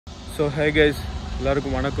So hey guys,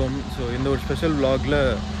 எல்லாருக்கும் வணக்கம். So இந்த ஒரு ஸ்பெஷல் vlogல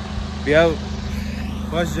we have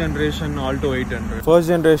first generation Alto 800. First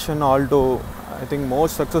generation Alto, I think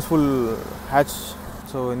most successful hatch.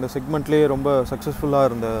 So இந்த செக்மெண்ட்லயே ரொம்ப சக்சஸ்ஃபுல்லா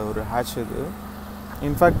இருந்த ஒரு hatch இது.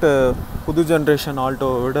 In fact புது generation Alto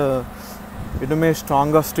விட இன்னுமே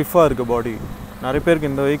ஸ்ட்ராங்கா ஸ்டிஃபா இருக்கு பாடி. நிறைய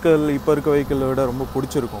பேருக்கு இந்த வெஹிக்கிள் இப்போ இருக்க வெஹிக்கிளை விட ரொம்ப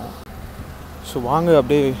பிடிச்சிருக்கும். ஸோ வாங்க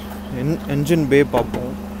அப்படியே என்ஜின் பே பார்ப்போம்.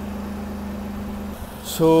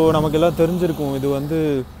 ஸோ நமக்கு எல்லாம் தெரிஞ்சிருக்கும் இது வந்து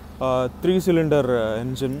 3 சிலிண்டர்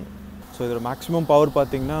என்ஜின். ஸோ இதில் மேக்ஸிமம் பவர்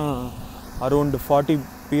பார்த்திங்கன்னா அரௌண்ட் 40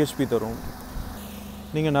 PHP தரும்.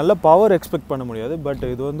 நீங்கள் நல்ல பவர் எக்ஸ்பெக்ட் பண்ண முடியாது, பட்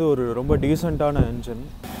இது வந்து ஒரு ரொம்ப டீசெண்டான என்ஜின்.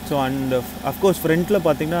 ஸோ அண்ட் அஃப்கோர்ஸ் ஃப்ரண்ட்டில்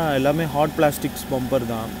பார்த்திங்கன்னா எல்லாமே ஹாட் பிளாஸ்டிக்ஸ் பம்பர்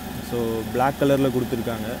தான். ஸோ பிளாக் கலரில்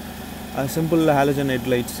கொடுத்துருக்காங்க. Simple halogen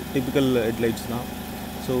headlights, typical headlights தான்.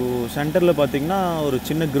 ஸோ சென்டரில் பார்த்திங்கன்னா ஒரு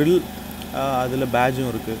சின்ன கிரில், அதில்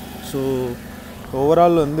பேட்சும் இருக்குது. ஸோ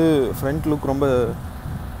ஓவரால் வந்து ஃப்ரண்ட் லுக் ரொம்ப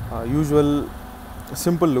யூஸ்வல்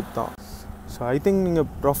சிம்பிள் லுக் தான். ஸோ ஐ திங்க் நீங்கள்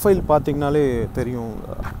ப்ரொஃபைல் பார்த்திங்கனாலே தெரியும்,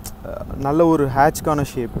 நல்ல ஒரு ஹேட்ச்க்கான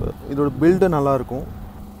ஷேப்பு. இதோட பில்டு நல்லாயிருக்கும்.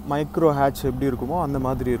 மைக்ரோ ஹேட்ச் எப்படி இருக்குமோ அந்த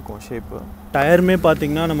மாதிரி இருக்கும் ஷேப்பு. டயருமே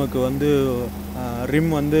பார்த்திங்கன்னா நமக்கு வந்து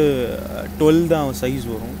ரிம் வந்து 12 தான் சைஸ்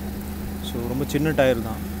வரும். ஸோ ரொம்ப சின்ன டயர்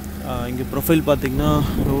தான். இங்கே ப்ரொஃபைல் பார்த்திங்கன்னா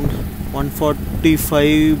அரௌண்ட்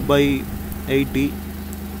 145/80,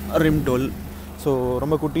 ரிம் 12. ஸோ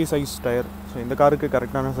ரொம்ப குட்டி சைஸ் டயர். ஸோ இந்த காருக்கு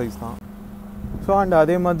கரெக்டான சைஸ் தான். ஸோ அண்ட்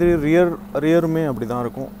அதே மாதிரி ரியருமே அப்படி தான்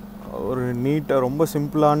இருக்கும். ஒரு நீட்டாக ரொம்ப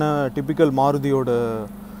சிம்பிளான டிப்பிக்கல் மாருதியோட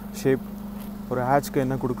ஷேப். ஒரு ஹேட்ச்க்கு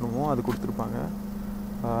என்ன கொடுக்கணுமோ அது கொடுத்துருப்பாங்க.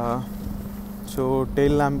 ஸோ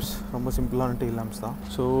டெயில் லேம்ப்ஸ் ரொம்ப சிம்பிளான டெயில் லேம்ப்ஸ் தான்.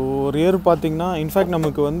 ஸோ ரியர் பார்த்திங்கன்னா இன்ஃபேக்ட்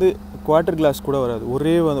நமக்கு வந்து குவார்ட்டர் கிளாஸ் கூட வராது.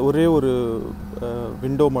 ஒரே ஒரு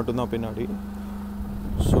விண்டோ மட்டும்தான் பின்னாடி.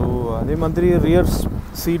 ஸோ அதே மாதிரி ரியர்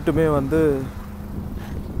சீட்டுமே வந்து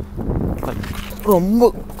ரொம்ப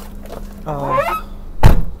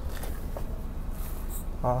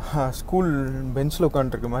ஸ்கூல் பெஞ்சில்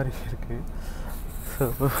உட்காந்துருக்க மாதிரி இருக்குது.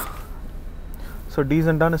 ஸோ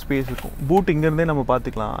டீசெண்டான ஸ்பேஸ் இருக்கும். பூட் இங்கேருந்தே நம்ம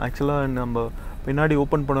பார்த்துக்கலாம். ஆக்சுவலாக நம்ம பின்னாடி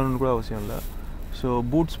ஓப்பன் பண்ணணும்னு கூட அவசியம் இல்லை. ஸோ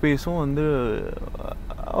பூட் ஸ்பேஸும் வந்து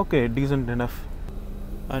okay, decent enough.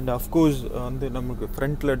 And of course வந்து நமக்கு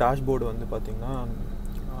ஃப்ரண்ட்டில் டேஷ்போர்டு வந்து பார்த்திங்கன்னா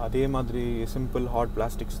அதே மாதிரி சிம்பிள் ஹாட்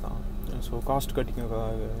பிளாஸ்டிக்ஸ் தான். ஸோ காஸ்ட் கட்டிங்காக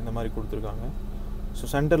இந்த மாதிரி கொடுத்துருக்காங்க. ஸோ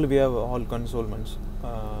சென்டரில் வி ஹேவ் ஆல் கன்சோல்மெண்ட்ஸ்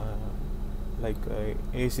லைக்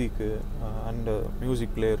ஏசிக்கு அண்டு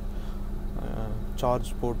மியூசிக் பிளேயர், சார்ஜ்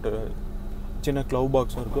போட்டு சின்ன க்ளவ்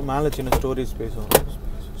பாக்ஸும் இருக்குது. மேலே சின்ன ஸ்டோரேஜ் ஸ்பேஸும் இருக்குது.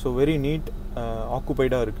 ஸோ வெரி நீட்,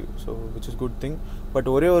 ஆக்குபைடாக இருக்குது. So which is good thing. But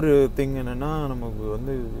ஒரே ஒரு திங் என்னென்னா, நமக்கு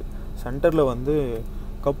வந்து சென்டரில் வந்து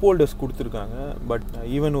கப் ஹோல்டர்ஸ் கொடுத்துருக்காங்க. பட்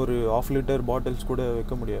ஈவன் ஒரு 1/2 லிட்டர் பாட்டில்ஸ் கூட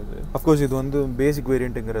வைக்க முடியாது. அஃப்கோர்ஸ் இது வந்து பேசிக்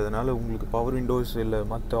வேரியண்ட்டுங்கிறதுனால உங்களுக்கு பவர் விண்டோஸ் இல்லை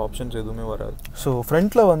மற்ற ஆப்ஷன்ஸ் எதுவுமே வராது. ஸோ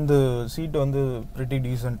ஃப்ரண்ட்டில் வந்து சீட் வந்து pretty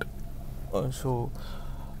decent. So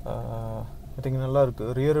I think நல்லா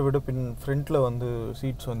இருக்குது. ரியரை விட ஃப்ரண்ட்டில் வந்து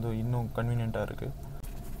சீட்ஸ் வந்து இன்னும் கன்வீனியண்ட்டாக இருக்குது.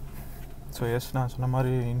 ஸோ எஸ், நான் சொன்ன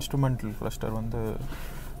மாதிரி இன்ஸ்ட்ருமெண்டல் கிளஸ்டர் வந்து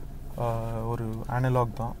ஒரு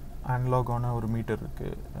அனலாக் தான். அனலாகான ஒரு மீட்டர்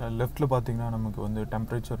இருக்குது. லெஃப்ட்டில் பார்த்திங்கன்னா நமக்கு வந்து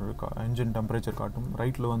டெம்பரேச்சர் இருக்கா, என்ஜின் டெம்பரேச்சர் காட்டும்.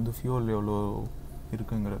 ரைட்டில் வந்து ஃபியூல் எவ்வளோ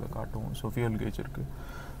இருக்குங்கிறத காட்டும். ஸோ ஃபியூல் கேஜ் இருக்குது.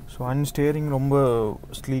 ஸோ அண்ட் ஸ்டேரிங் ரொம்ப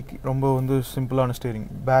ஸ்லீக், ரொம்ப வந்து சிம்பிளான ஸ்டேரிங்.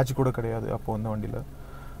 பேட்ச் கூட கிடையாது அப்போது வந்த வண்டியில்.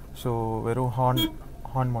 ஸோ வெறும்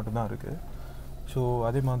ஹார்ன் மட்டும்தான் இருக்குது. ஸோ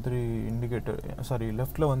அதே மாதிரி இண்டிகேட்டர்,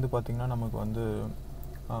 லெஃப்ட்டில் வந்து பார்த்திங்கன்னா நமக்கு வந்து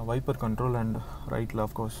வைப்பர் கண்ட்ரோல் அண்ட் ரைட்டில்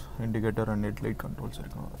of course indicator and headlight controls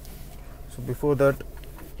இருக்கும். ஸோ பிஃபோர் தட்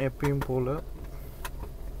எப்பயும் போல்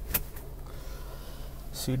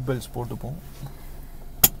சீட் பெல்ட்ஸ் போட்டுப்போம்.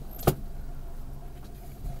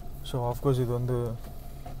 ஸோ ஆஃப்கோர்ஸ் இது வந்து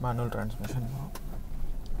மேனுவல் டிரான்ஸ்மிஷன் தான்.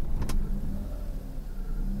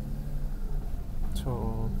 ஸோ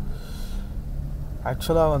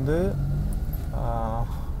ஆக்சுவலாக வந்து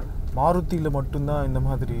மாருதியில் மட்டும்தான் இந்த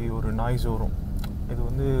மாதிரி ஒரு நாய்ஸ் வரும். இது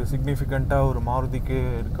வந்து சிக்னிஃபிகண்ட்டாக ஒரு மாருதிக்கே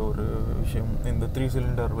இருக்க ஒரு விஷயம், இந்த 3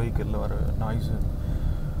 சிலிண்டர் வெஹிக்கிளில் வர நாய்ஸு.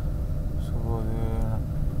 ஸோ அது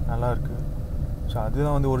நல்லாயிருக்கு. ஸோ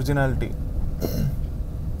அதுதான் வந்து ஒரிஜினாலிட்டி.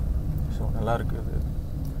 ஸோ நல்லாயிருக்கு அது.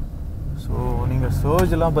 ஸோ நீங்கள்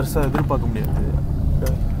சர்ஜெல்லாம் பெருசாக எதிர்பார்க்க முடியாது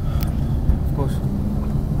அஃப்கோர்ஸ்.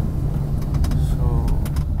 ஸோ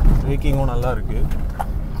பிரேக்கிங்கும் நல்லாயிருக்கு.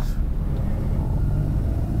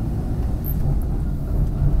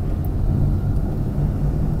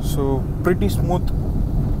 So pretty smooth.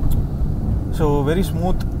 So very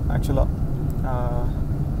smooth ஆக்சுவலாக.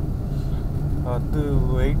 அது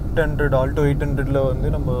 800 ஆல்டோ 800ல் வந்து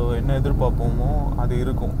நம்ம என்ன எதிர்பார்ப்போமோ அது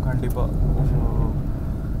இருக்கும் கண்டிப்பாக. ஸோ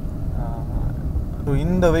ஸோ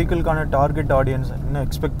இந்த வெஹிக்கிள்கான டார்கெட் ஆடியன்ஸ் என்ன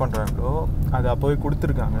எக்ஸ்பெக்ட் பண்ணுறாங்களோ அது அப்போவே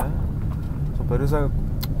கொடுத்துருக்காங்க. ஸோ பெருசாக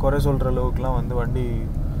குறை சொல்கிற அளவுக்குலாம் வந்து வண்டி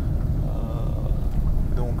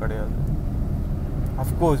இதுவும் கிடையாது.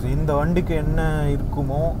 அஃப்கோர்ஸ் இந்த வண்டிக்கு என்ன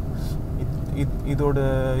இருக்குமோ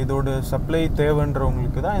இதோட சப்ளை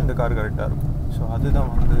தேவைன்றவங்களுக்கு தான் இந்த கார் கரெக்டாக இருக்கும். ஸோ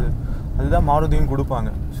அதுதான் மாருதியும் கொடுப்பாங்க.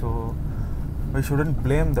 So we shouldn't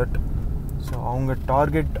blame that. So அவங்க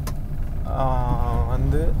டார்கெட்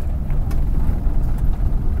வந்து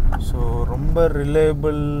ஸோ ரொம்ப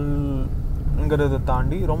ரிலேபிள்ங்கிறத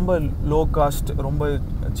தாண்டி ரொம்ப லோ காஸ்ட், ரொம்ப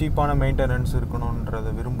சீப்பான மெயின்டெனன்ஸ்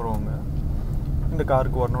இருக்கணுன்றதை விரும்புகிறவங்க இந்த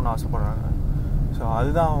காருக்கு வரணும்னு ஆசைப்பட்றாங்க. ஸோ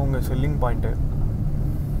அதுதான் அவங்க செல்லிங் பாயிண்ட்டு.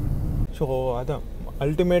 ஸோ அதான்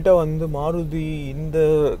அல்டிமேட்டாக வந்து மாருதி இந்த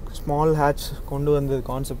ஸ்மால் ஹேட்ச் கொண்டு வந்த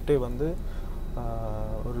கான்செப்டே வந்து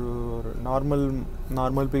ஒரு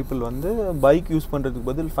நார்மல் பீப்புள் வந்து பைக் யூஸ் பண்ணுறதுக்கு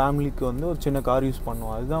பதில் ஃபேமிலிக்கு வந்து ஒரு சின்ன கார் யூஸ்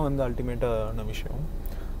பண்ணுவோம். அதுதான் வந்து அல்டிமேட்டான விஷயம்.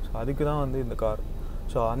 ஸோ அதுக்கு தான் வந்து இந்த கார்.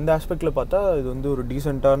 ஸோ அந்த ஆஸ்பெக்டில் பார்த்தா இது வந்து ஒரு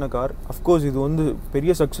டீசெண்டான கார். அஃப்கோர்ஸ் இது வந்து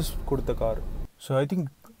பெரிய சக்ஸஸ் கொடுத்த கார். ஸோ ஐ திங்க்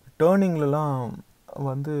டேர்னிங்லலாம்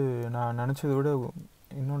வந்து நான் நினச்சதை விட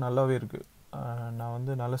இன்னும் நல்லாவே இருக்குது. நான்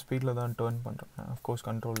வந்து நல்ல ஸ்பீடில் தான் டேர்ன் பண்ணுறேன், அஃப்கோர்ஸ்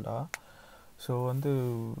கண்ட்ரோல்டாக. ஸோ வந்து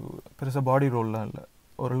பெருசாக பாடி ரோல்லாம் இல்லை,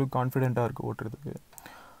 ஓரளவுக்கு கான்ஃபிடெண்ட்டாக இருக்குது ஓட்டுறதுக்கு.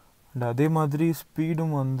 அண்ட் அதே மாதிரி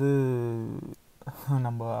ஸ்பீடும் வந்து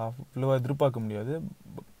நம்ம அவ்வளோவா எதிர்பார்க்க முடியாது.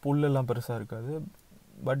 புல்லெல்லாம் பெருசாக இருக்காது,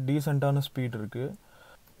 பட் டீசெண்டான ஸ்பீட் இருக்குது.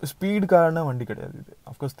 ஸ்பீடுக்கான வண்டி கிடையாது இது,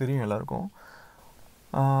 அஃப்கோர்ஸ் தெரியும் எல்லாருக்கும்.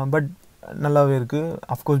 பட் நல்லாவே இருக்குது.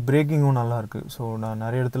 அஃப்கோர்ஸ் பிரேக்கிங்கும் நல்லாயிருக்கு. ஸோ நான்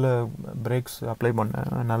நிறைய இடத்துல பிரேக்ஸ் அப்ளை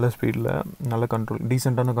பண்ணேன், நல்ல ஸ்பீடில், நல்ல கண்ட்ரோல்,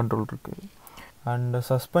 டீசெண்டான கண்ட்ரோல் இருக்குது. அண்ட்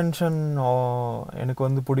சஸ்பென்ஷன் எனக்கு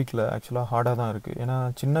வந்து பிடிக்கல, ஆக்சுவலாக ஹார்டாக தான் இருக்குது. ஏன்னா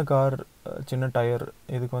சின்ன கார், சின்ன டயர்,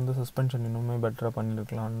 இதுக்கு வந்து சஸ்பென்ஷன் இன்னுமே பெட்டராக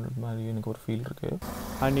பண்ணியிருக்கலான்ற மாதிரி எனக்கு ஒரு ஃபீல் இருக்குது.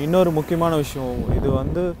 அண்ட் இன்னொரு முக்கியமான விஷயம், இது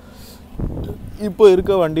வந்து இப்போ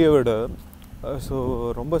இருக்க வண்டியை விட ஸோ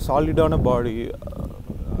ரொம்ப சாலிடான பாடி.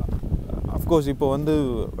 அஃப்கோர்ஸ் இப்போ வந்து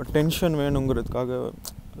டென்ஷன் வேணுங்கிறதுக்காக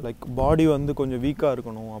லைக் பாடி வந்து கொஞ்சம் வீக்காக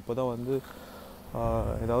இருக்கணும், அப்போ தான் வந்து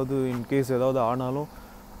ஏதாவது இன்கேஸ் ஏதாவது ஆனாலும்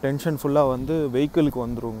டென்ஷன் ஃபுல்லாக வந்து வெஹிக்கிளுக்கு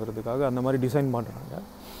வந்துருங்கிறதுக்காக அந்த மாதிரி டிசைன் பண்ணுறாங்க.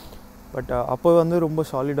 பட் அப்போ வந்து ரொம்ப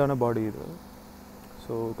சாலிடான பாடி இது.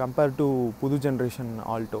 ஸோ கம்பேர் டு புது ஜென்ரேஷன்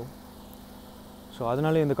ஆல்டோ. ஸோ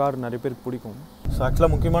அதனாலே இந்த கார் நிறைய பேருக்கு பிடிக்கும். ஸோ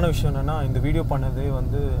ஆக்சுவலாக முக்கியமான விஷயம் என்னென்னா, இந்த வீடியோ பண்ணதே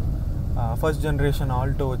வந்து ஃபர்ஸ்ட் ஜென்ரேஷன்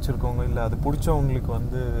ஆல்டோ வச்சுருக்கவங்க இல்லை அது பிடிச்சவங்களுக்கு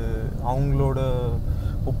வந்து அவங்களோட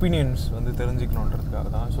ஒப்பீனியன்ஸ் வந்து தெரிஞ்சுக்கணுன்றதுக்காக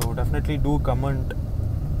தான். ஸோ டெஃபினெட்லி டூ கமெண்ட்,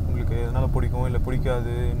 உங்களுக்கு எதனால் பிடிக்கும் இல்லை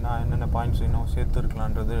பிடிக்காது, நான் என்னென்ன பாயிண்ட்ஸ் இன்னும்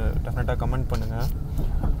சேர்த்துருக்கலான்றது டெஃபினட்டாக கமெண்ட் பண்ணுங்கள்.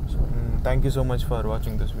 So thank you so much for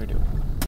வாட்சிங் திஸ் வீடியோ.